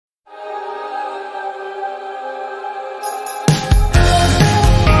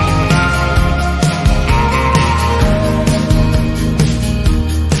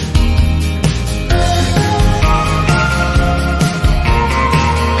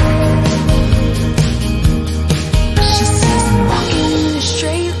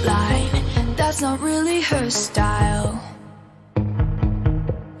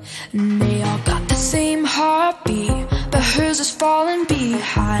heartbeat, but hers is falling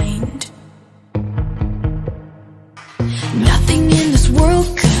behind. Nothing in this world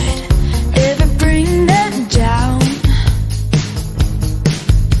could ever bring them down.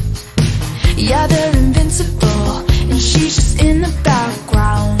 Yeah, they're invincible, and she's just in the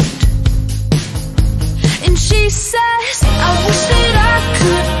background. And she says, I wish that I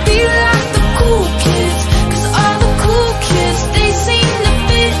could be like the cool kids, 'cause all the cool kids, they seem to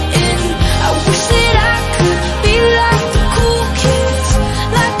fit in. I wish that I could be like the cool kids,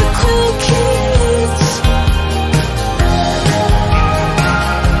 like the cool kids.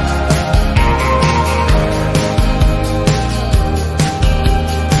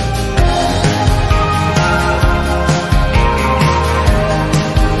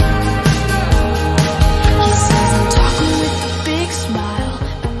 He says I'm talking with a big smile,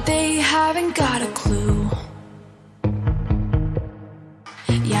 but they haven't got a clue.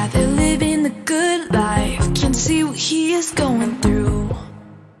 Yeah, they're living the good life, can't see what he is going through.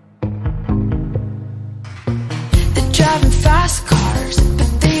 They're driving fast cars,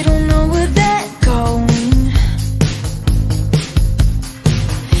 but they don't know where they're going.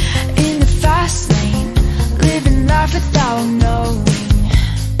 In the fast lane, living life without knowing.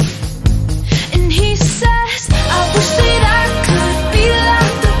 And he says, I wish that I could be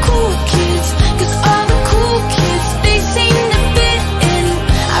like the cool kids, 'cause all the cool kids, they seem to fit in.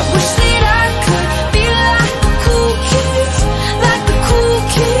 I wish that I could be like the cool kids, like the cool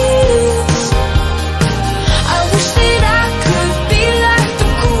kids. I wish that I could be like the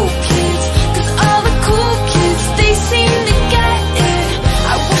cool kids, 'cause all the cool kids, they seem to get it.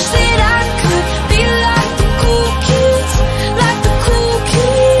 I wish that I could be like the cool kids, like the cool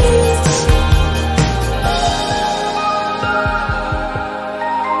kids.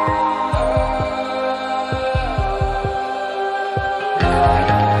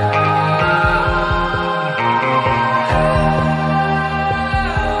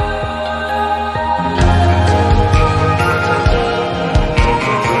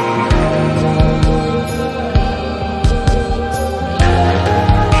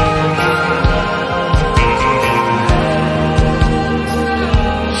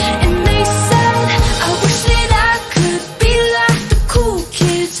 And they said, I wish that I could be like the cool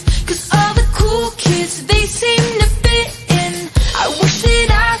kids, 'cause all the cool kids, they seem to fit in. I wish that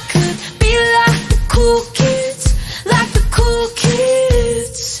I could be like the cool kids, like the cool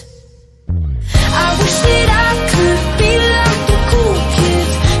kids. I wish that I could be like the cool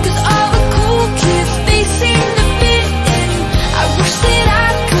kids, 'cause all the cool kids, they seem to fit in. I wish that I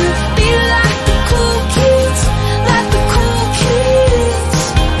could be like the cool kids, like the cool kids.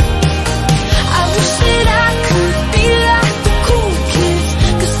 I wish that I could be like the cool kids,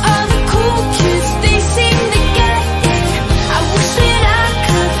 'cause all the cool kids, they seem to get it. I wish that I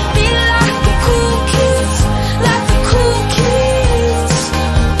could be like the cool kids, like the cool kids.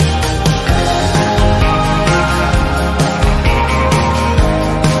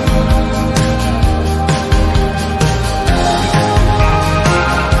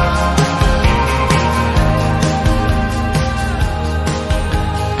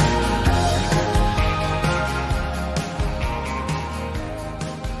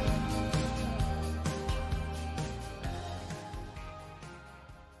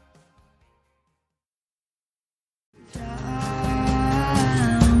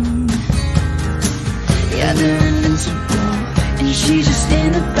 Yeah, they're invincible, and she's just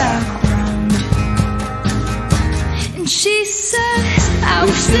in the background. And she says, I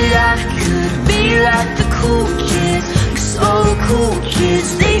wish that I could be like the cool kids, 'cause all the cool kids,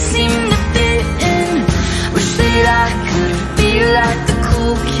 they seem to fit in. Wish that I could be like the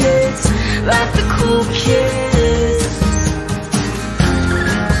cool kids, like the cool kids.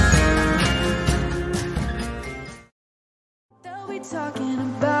 They'll be talking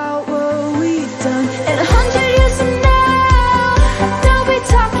about